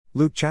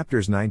Luke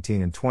chapters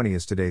 19 and 20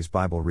 is today's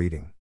Bible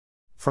reading.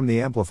 From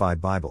the Amplified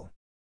Bible.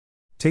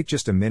 Take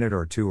just a minute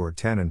or 2 or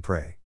 10 and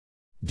pray.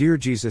 Dear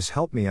Jesus,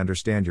 help me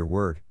understand your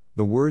word,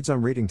 the words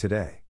I'm reading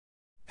today.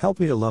 Help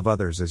me to love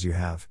others as you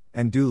have,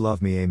 and do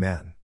love me.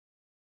 Amen.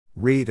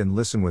 Read and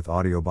listen with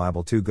Audio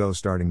Bible 2 Go,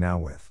 starting now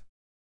with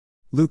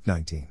Luke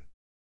 19.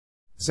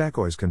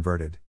 Zacchaeus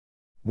converted.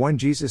 1.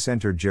 Jesus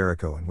entered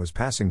Jericho and was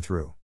passing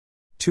through.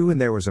 2.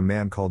 And there was a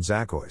man called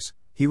Zacchaeus.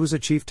 He was a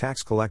chief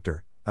tax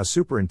collector, a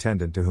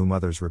superintendent to whom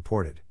others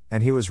reported,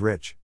 and he was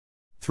rich.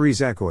 3.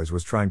 Zacchaeus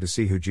was trying to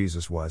see who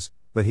Jesus was,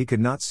 but he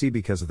could not see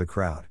because of the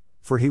crowd,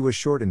 for he was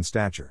short in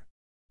stature.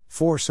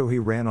 4. So he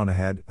ran on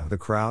ahead of the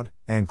crowd,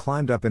 and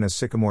climbed up in a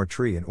sycamore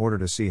tree in order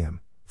to see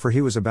him, for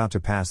he was about to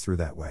pass through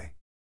that way.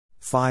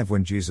 5.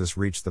 When Jesus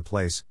reached the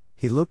place,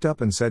 he looked up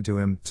and said to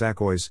him,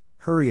 Zacchaeus,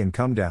 hurry and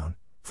come down,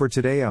 for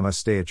today I must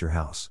stay at your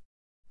house.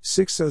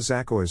 6. So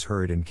Zacchaeus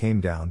hurried and came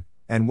down,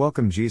 and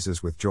welcomed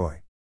Jesus with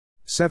joy.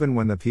 7.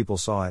 When the people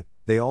saw it,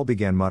 they all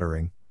began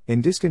muttering,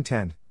 in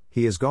discontent,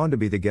 he is gone to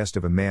be the guest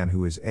of a man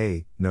who is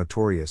a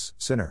notorious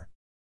sinner.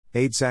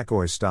 8.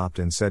 Zacchaeus stopped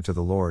and said to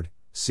the Lord,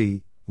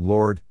 See,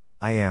 Lord,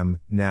 I am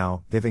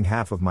now giving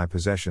half of my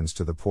possessions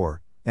to the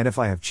poor, and if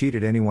I have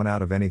cheated anyone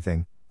out of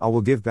anything, I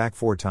will give back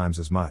 4 times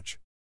as much.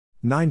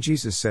 9.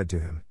 Jesus said to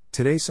him,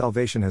 Today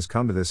salvation has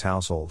come to this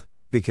household,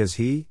 because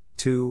he,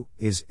 too,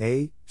 is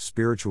a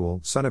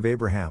spiritual son of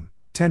Abraham.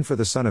 10. For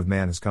the Son of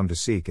Man has come to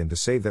seek and to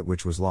save that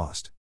which was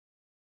lost.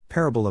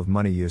 Parable of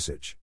money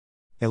usage.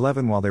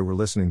 11. While they were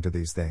listening to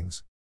these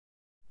things,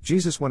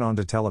 Jesus went on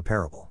to tell a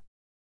parable.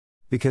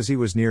 Because he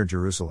was near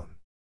Jerusalem.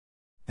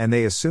 And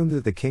they assumed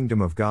that the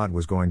kingdom of God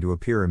was going to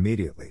appear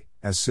immediately,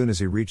 as soon as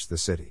he reached the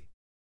city.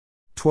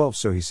 12.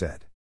 So he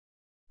said,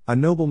 A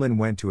nobleman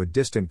went to a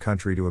distant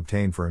country to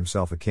obtain for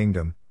himself a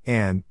kingdom,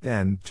 and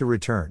then to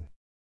return.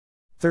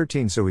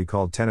 13. So he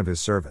called 10 of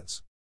his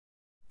servants,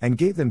 and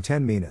gave them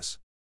 10 minas,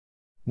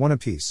 1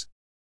 apiece,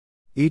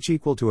 each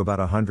equal to about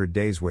 100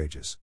 days'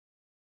 wages.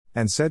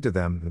 And said to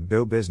them,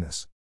 Do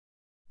business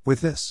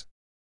with this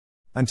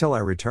until I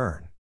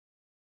return.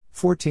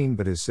 14.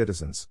 But his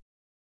citizens,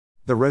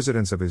 the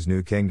residents of his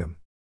new kingdom,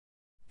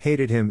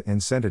 hated him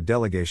and sent a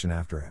delegation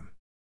after him,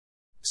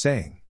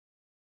 saying,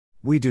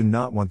 We do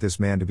not want this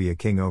man to be a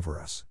king over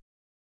us.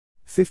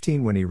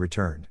 15. When he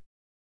returned,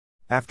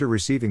 after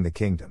receiving the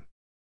kingdom,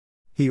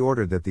 he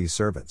ordered that these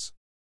servants,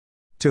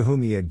 to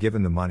whom he had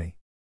given the money,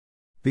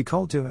 be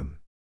called to him,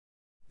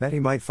 that he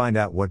might find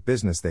out what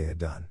business they had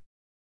done.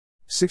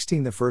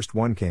 16. The first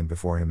one came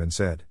before him and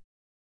said,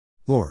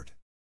 Lord,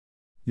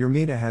 your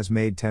mina has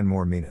made 10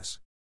 more minas.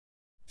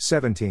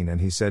 17. And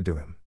he said to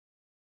him,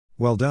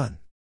 Well done,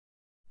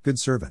 good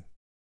servant.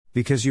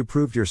 Because you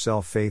proved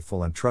yourself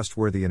faithful and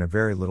trustworthy in a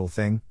very little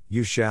thing,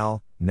 you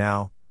shall,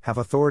 now, have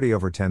authority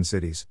over 10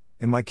 cities,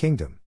 in my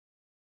kingdom.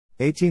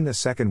 18. The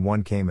second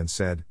one came and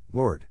said,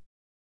 Lord,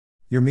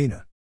 your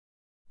mina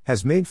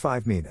has made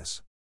 5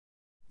 minas.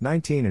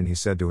 19. And he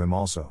said to him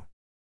also,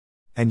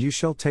 And you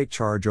shall take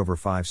charge over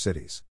 5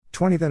 cities.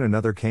 20. Then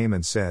another came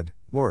and said,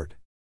 Lord,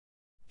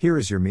 here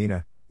is your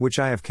mina, which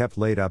I have kept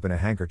laid up in a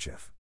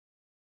handkerchief,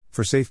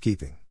 for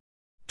safekeeping.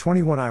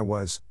 21. I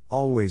was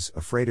always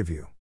afraid of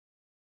you,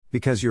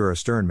 because you are a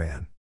stern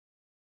man.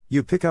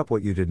 You pick up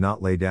what you did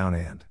not lay down,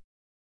 and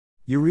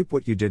you reap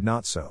what you did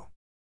not sow.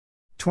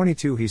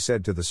 22. He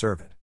said to the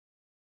servant,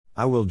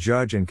 I will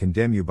judge and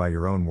condemn you by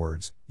your own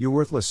words, you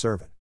worthless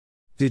servant.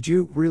 Did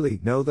you really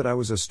know that I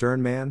was a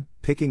stern man,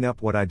 picking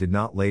up what I did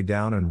not lay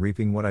down and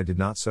reaping what I did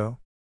not sow?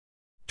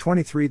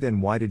 23.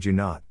 Then why did you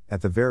not,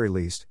 at the very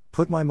least,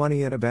 put my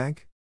money in a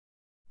bank?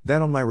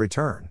 Then on my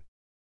return,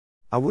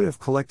 I would have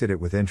collected it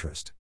with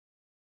interest.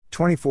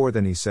 24.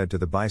 Then he said to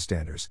the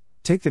bystanders,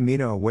 Take the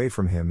mina away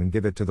from him and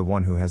give it to the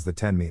one who has the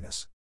 10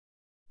 minas.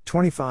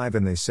 25.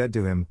 And they said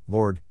to him,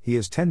 Lord, he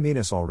has 10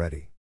 minas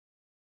already.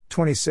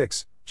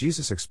 26.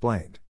 Jesus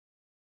explained,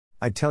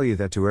 I tell you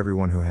that to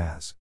everyone who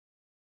has,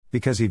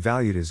 because he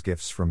valued his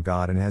gifts from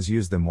God and has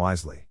used them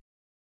wisely,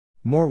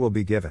 more will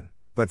be given,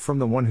 but from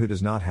the one who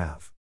does not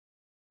have,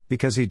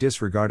 because he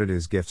disregarded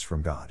his gifts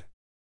from God,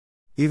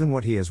 even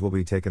what he has will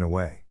be taken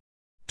away.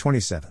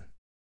 27.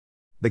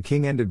 The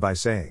king ended by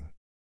saying,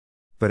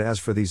 But as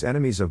for these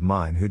enemies of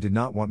mine who did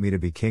not want me to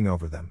be king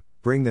over them,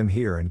 bring them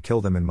here and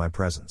kill them in my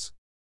presence.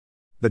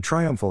 The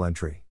triumphal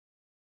entry.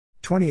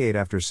 28.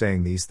 After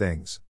saying these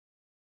things,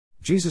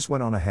 Jesus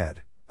went on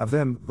ahead of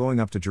them, going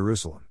up to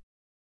Jerusalem.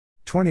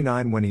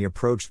 29. When he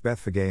approached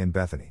Bethphage and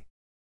Bethany,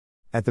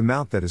 at the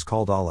mount that is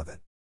called Olivet,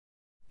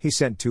 he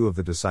sent 2 of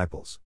the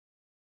disciples.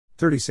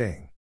 30.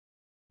 Saying,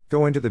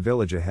 Go into the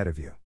village ahead of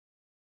you.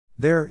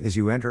 There, as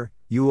you enter,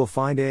 you will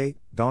find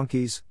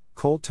donkey's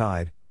colt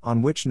tied,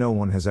 on which no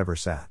one has ever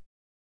sat.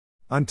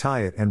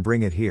 Untie it and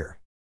bring it here.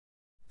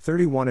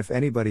 31. If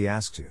anybody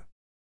asks you,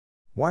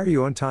 Why are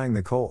you untying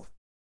the colt?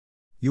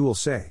 You will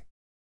say,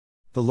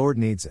 The Lord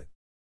needs it.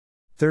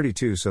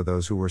 32. So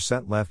those who were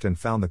sent left and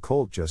found the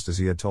colt just as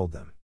he had told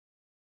them.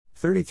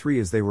 33.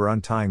 As they were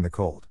untying the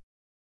colt,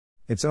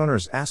 its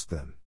owners asked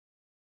them,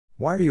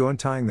 Why are you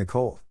untying the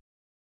colt?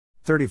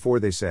 34.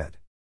 They said,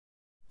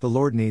 The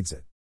Lord needs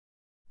it.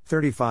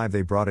 35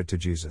 They brought it to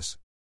Jesus.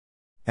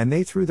 And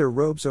they threw their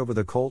robes over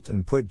the colt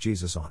and put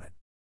Jesus on it.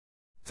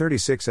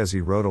 36 As he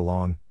rode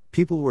along,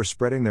 people were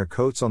spreading their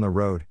coats on the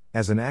road,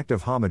 as an act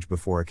of homage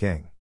before a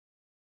king.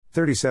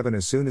 37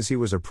 As soon as he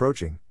was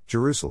approaching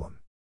Jerusalem,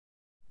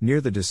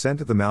 near the descent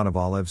of the Mount of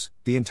Olives,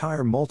 the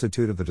entire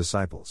multitude of the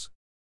disciples,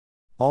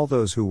 all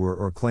those who were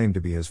or claimed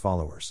to be his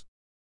followers,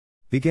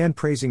 began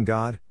praising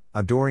God,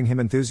 adoring him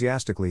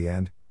enthusiastically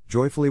and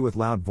joyfully with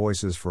loud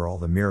voices for all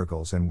the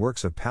miracles and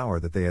works of power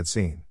that they had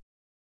seen.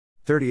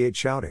 38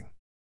 Shouting,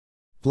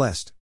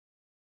 blessed,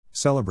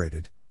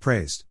 celebrated,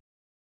 praised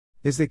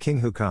is the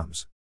King who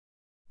comes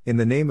in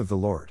the name of the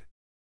Lord.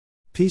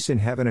 Peace in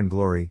heaven and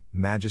glory,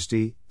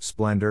 majesty,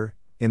 splendor,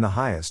 in the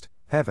highest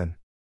heaven.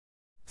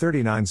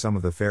 39 Some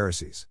of the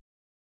Pharisees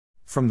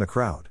from the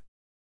crowd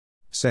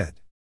said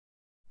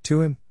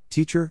to him,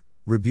 Teacher,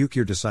 rebuke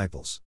your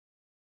disciples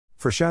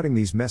for shouting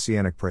these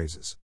messianic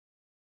praises.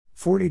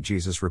 40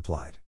 Jesus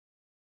replied,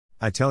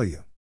 I tell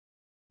you,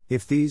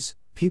 if these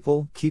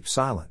people keep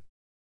silent,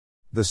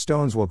 the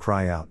stones will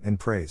cry out in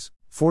praise.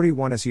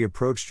 41 As he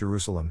approached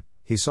Jerusalem,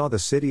 he saw the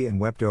city and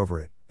wept over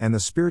it, and the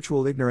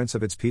spiritual ignorance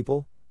of its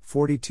people.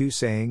 42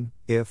 Saying,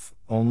 if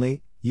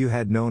only you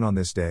had known on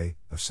this day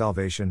of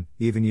salvation,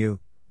 even you,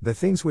 the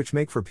things which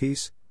make for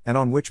peace, and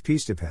on which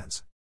peace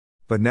depends.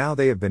 But now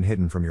they have been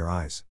hidden from your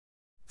eyes.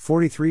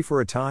 43 For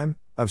a time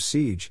of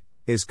siege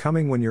is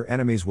coming when your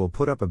enemies will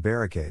put up a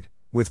barricade,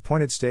 with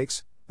pointed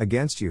stakes,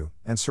 against you,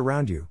 and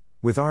surround you,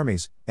 with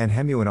armies, and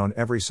hem you in on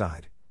every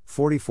side.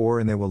 44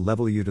 And they will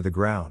level you to the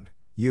ground,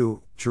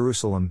 you,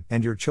 Jerusalem,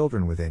 and your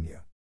children within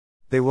you.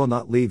 They will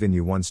not leave in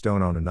you one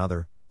stone on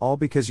another, all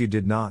because you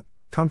did not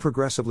come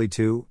progressively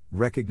to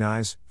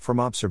recognize, from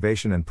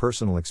observation and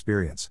personal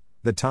experience,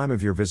 the time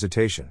of your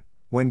visitation,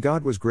 when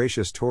God was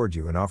gracious toward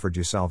you and offered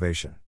you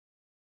salvation.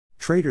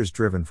 Traders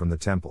driven from the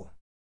temple.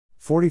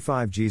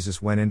 45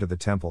 Jesus went into the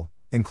temple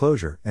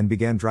enclosure and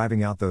began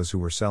driving out those who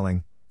were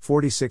selling.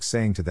 46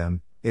 Saying to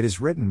them, It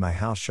is written, My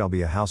house shall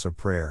be a house of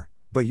prayer,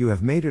 but you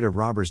have made it a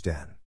robber's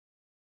den.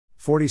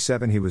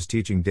 47 He was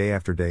teaching day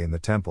after day in the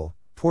temple,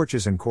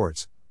 porches and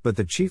courts, but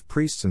the chief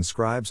priests and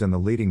scribes and the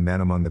leading men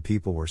among the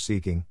people were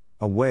seeking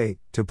a way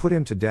to put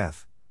him to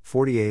death.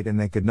 48 And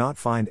they could not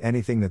find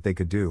anything that they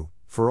could do,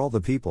 for all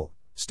the people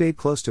stayed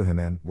close to him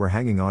and were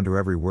hanging on to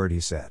every word he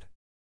said.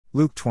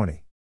 Luke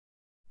 20.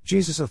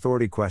 Jesus'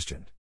 authority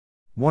questioned.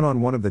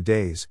 On one of the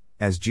days,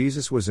 as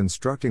Jesus was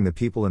instructing the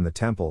people in the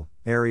temple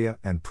area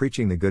and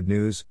preaching the good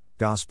news,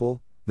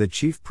 gospel, the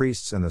chief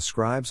priests and the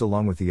scribes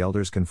along with the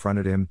elders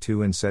confronted him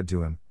too and said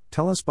to him,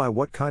 Tell us by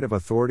what kind of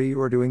authority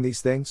you are doing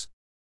these things?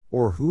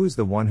 Or who is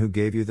the one who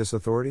gave you this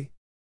authority?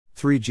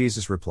 3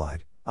 Jesus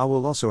replied, I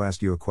will also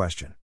ask you a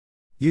question.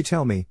 You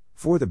tell me,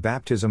 for the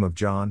baptism of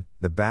John,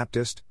 the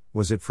Baptist,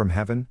 was it from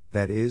heaven,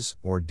 that is,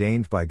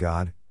 ordained by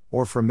God,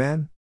 or from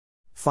men?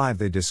 5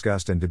 They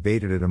discussed and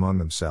debated it among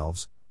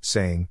themselves,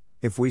 saying,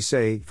 If we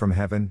say, from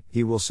heaven,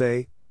 he will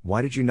say,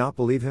 Why did you not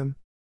believe him?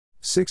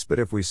 6 But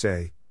if we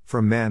say,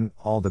 from men,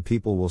 all the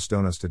people will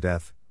stone us to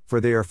death, for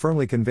they are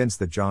firmly convinced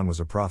that John was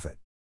a prophet.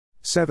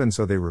 7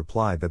 So they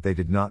replied that they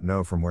did not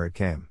know from where it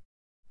came.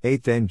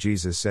 8 Then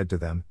Jesus said to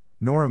them,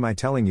 Nor am I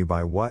telling you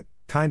by what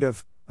kind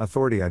of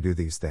authority I do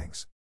these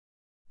things.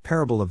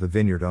 Parable of the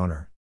vineyard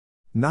owner.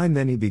 9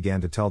 Then he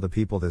began to tell the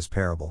people this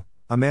parable.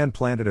 A man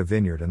planted a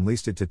vineyard and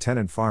leased it to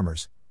tenant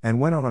farmers, and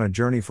went on a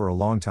journey for a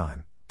long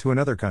time, to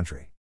another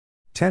country.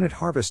 10 At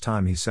harvest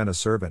time he sent a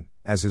servant,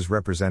 as his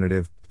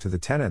representative, to the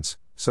tenants,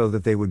 so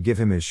that they would give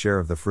him his share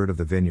of the fruit of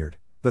the vineyard,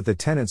 but the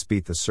tenants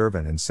beat the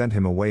servant and sent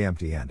him away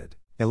empty-handed.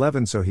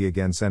 11 So he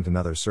again sent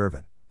another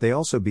servant. They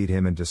also beat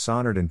him and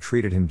dishonored and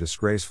treated him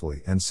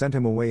disgracefully and sent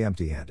him away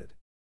empty-handed.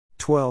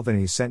 12 And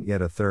he sent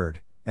yet a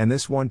third, and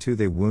this one too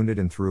they wounded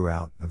and threw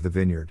out of the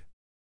vineyard.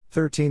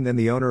 13 Then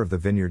the owner of the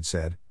vineyard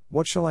said,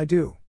 What shall I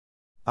do?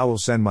 I will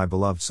send my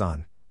beloved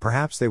son,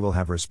 perhaps they will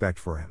have respect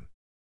for him.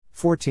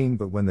 14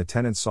 But when the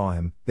tenants saw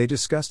him, they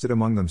discussed it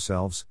among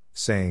themselves,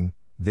 saying,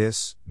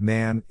 This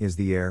man is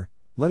the heir,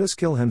 let us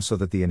kill him so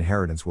that the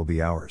inheritance will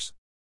be ours.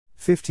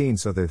 15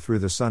 So they threw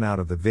the son out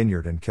of the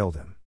vineyard and killed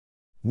him.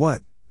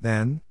 What,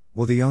 then,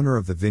 will the owner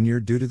of the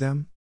vineyard do to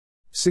them?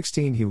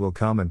 16 He will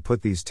come and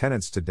put these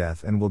tenants to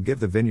death and will give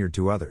the vineyard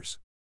to others.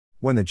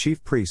 When the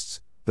chief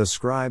priests, the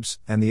scribes,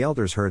 and the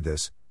elders heard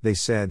this, they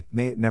said,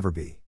 May it never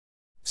be.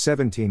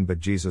 17 But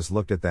Jesus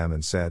looked at them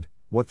and said,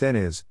 What then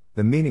is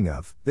the meaning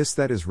of this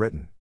that is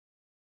written?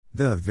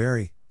 The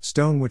very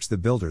stone which the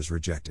builders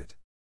rejected.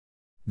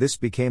 This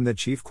became the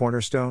chief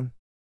cornerstone.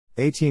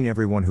 18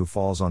 Everyone who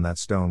falls on that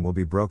stone will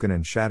be broken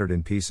and shattered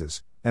in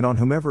pieces, and on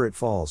whomever it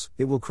falls,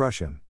 it will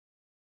crush him.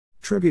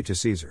 Tribute to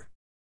Caesar.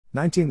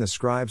 19 The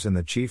scribes and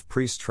the chief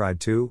priests tried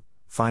to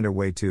find a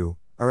way to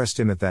arrest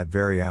him at that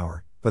very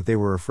hour, but they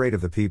were afraid of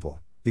the people,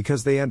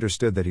 because they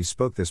understood that he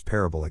spoke this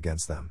parable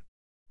against them.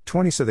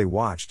 20 So they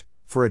watched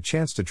for a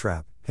chance to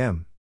trap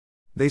him.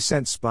 They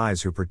sent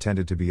spies who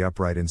pretended to be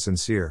upright and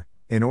sincere,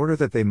 in order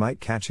that they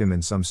might catch him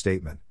in some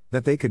statement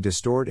that they could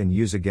distort and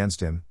use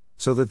against him,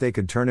 so that they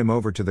could turn him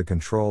over to the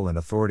control and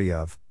authority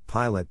of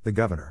Pilate, the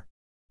governor.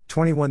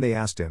 21 They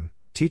asked him,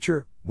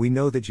 Teacher, we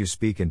know that you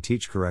speak and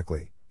teach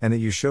correctly, and that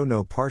you show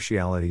no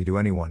partiality to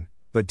anyone,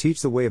 but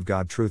teach the way of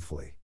God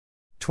truthfully.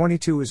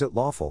 22 Is it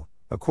lawful,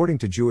 according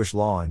to Jewish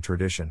law and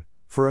tradition,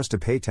 for us to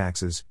pay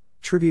taxes,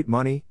 tribute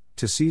money,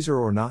 to Caesar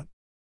or not?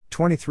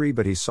 23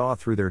 But he saw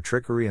through their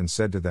trickery and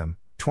said to them,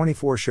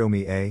 24 Show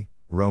me a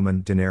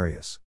Roman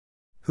denarius.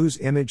 Whose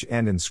image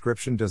and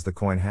inscription does the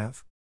coin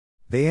have?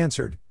 They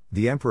answered,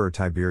 The Emperor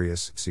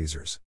Tiberius,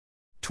 Caesar's.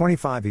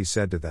 25 He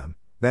said to them,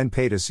 Then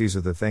pay to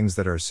Caesar the things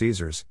that are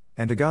Caesar's,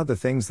 and to God the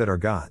things that are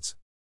God's.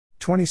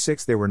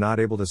 26 They were not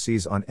able to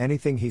seize on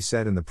anything he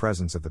said in the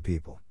presence of the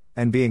people,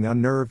 and being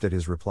unnerved at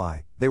his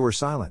reply, they were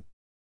silent.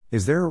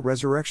 Is there a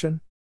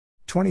resurrection?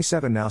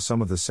 27 Now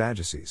some of the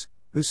Sadducees,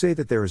 who say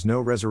that there is no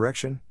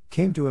resurrection,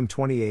 came to him.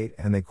 28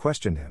 And they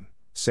questioned him,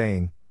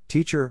 saying,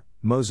 Teacher,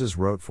 Moses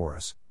wrote for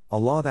us a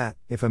law that,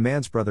 if a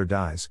man's brother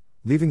dies,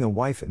 leaving a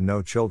wife and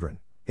no children,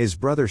 his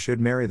brother should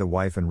marry the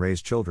wife and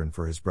raise children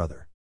for his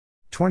brother.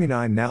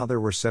 29 Now there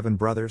were 7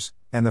 brothers,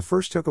 and the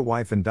first took a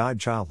wife and died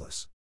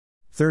childless.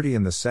 30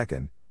 And the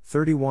second,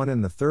 31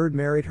 And the third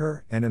married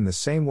her, and in the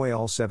same way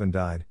all 7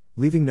 died,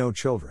 leaving no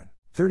children.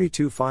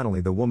 32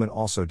 Finally the woman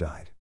also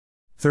died.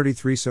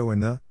 33 So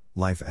in the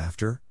life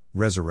after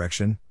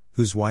resurrection,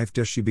 whose wife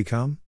does she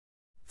become?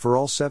 For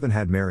all 7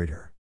 had married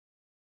her.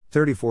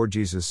 34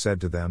 Jesus said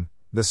to them,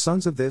 The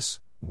sons of this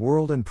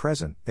world and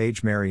present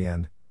age marry,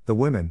 and the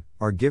women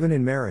are given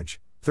in marriage.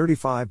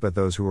 35 But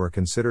those who are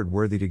considered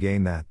worthy to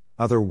gain that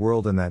other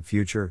world and that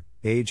future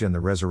age and the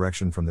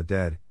resurrection from the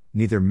dead,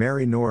 neither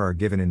marry nor are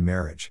given in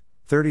marriage.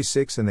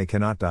 36 And they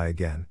cannot die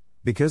again,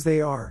 because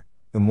they are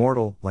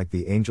immortal, like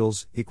the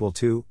angels, equal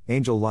to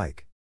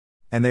angel-like.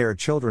 And they are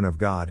children of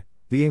God,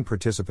 being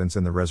participants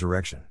in the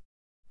resurrection.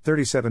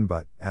 37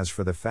 But, as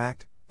for the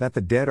fact that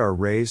the dead are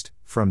raised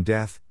from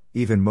death,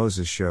 even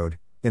Moses showed,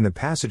 in the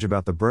passage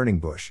about the burning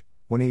bush,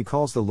 when he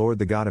calls the Lord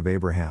the God of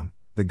Abraham,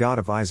 the God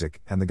of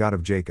Isaac, and the God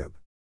of Jacob.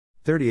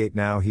 38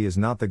 Now he is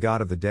not the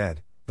God of the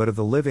dead, but of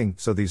the living,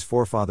 so these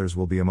forefathers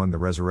will be among the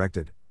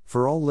resurrected,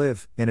 for all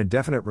live, in a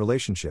definite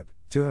relationship,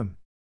 to him.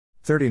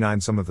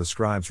 39 Some of the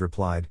scribes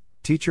replied,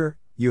 Teacher,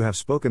 you have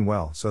spoken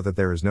well, so that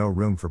there is no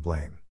room for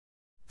blame.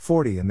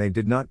 40 And they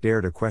did not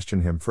dare to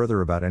question him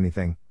further about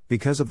anything,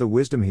 because of the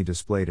wisdom he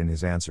displayed in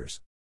his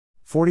answers.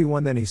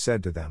 41 Then he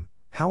said to them,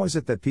 How is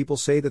it that people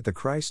say that the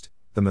Christ,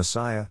 the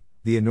Messiah,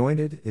 the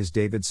Anointed, is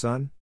David's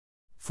son?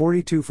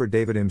 42 For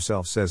David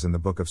himself says in the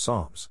book of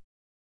Psalms,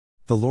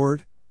 The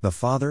Lord, the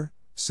Father,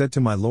 said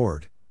to my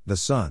Lord, the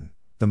Son,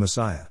 the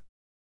Messiah,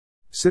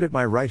 Sit at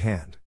my right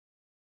hand.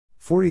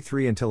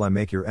 43 Until I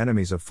make your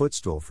enemies a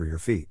footstool for your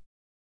feet.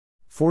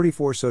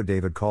 44 So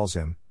David calls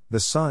him, the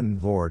Son,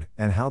 Lord,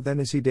 and how then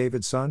is he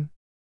David's son?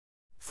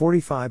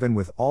 45 And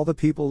with all the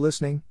people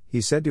listening,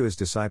 he said to his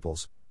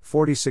disciples,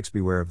 46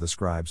 Beware of the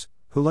scribes,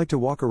 who like to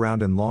walk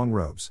around in long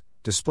robes,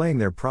 displaying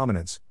their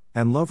prominence,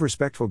 and love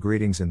respectful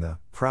greetings in the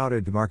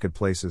crowded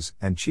marketplaces,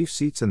 and chief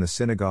seats in the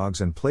synagogues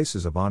and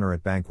places of honor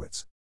at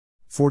banquets.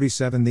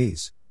 47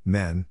 These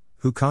men,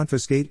 who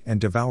confiscate and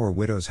devour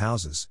widows'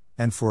 houses,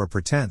 and for a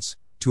pretense,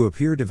 to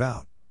appear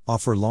devout,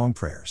 offer long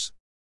prayers.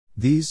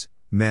 These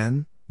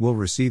men will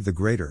receive the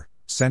greater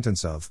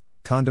sentence of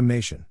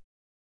condemnation.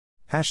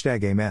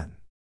 #Amen.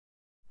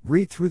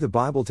 Read through the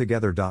Bible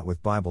together.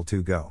 With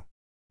Bible2Go.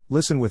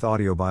 Listen with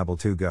Audio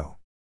Bible2Go.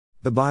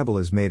 The Bible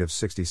is made of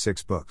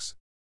 66 books.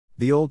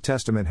 The Old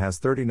Testament has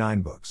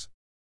 39 books.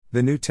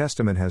 The New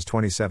Testament has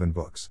 27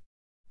 books.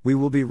 We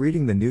will be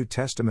reading the New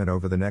Testament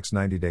over the next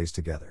 90 days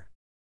together.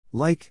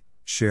 Like,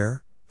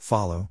 share,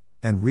 follow,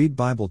 and read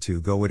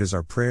Bible2Go. It is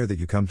our prayer that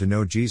you come to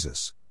know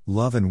Jesus,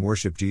 love and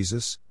worship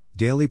Jesus,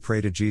 daily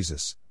pray to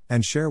Jesus,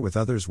 and share with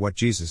others what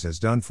Jesus has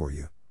done for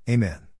you. Amen.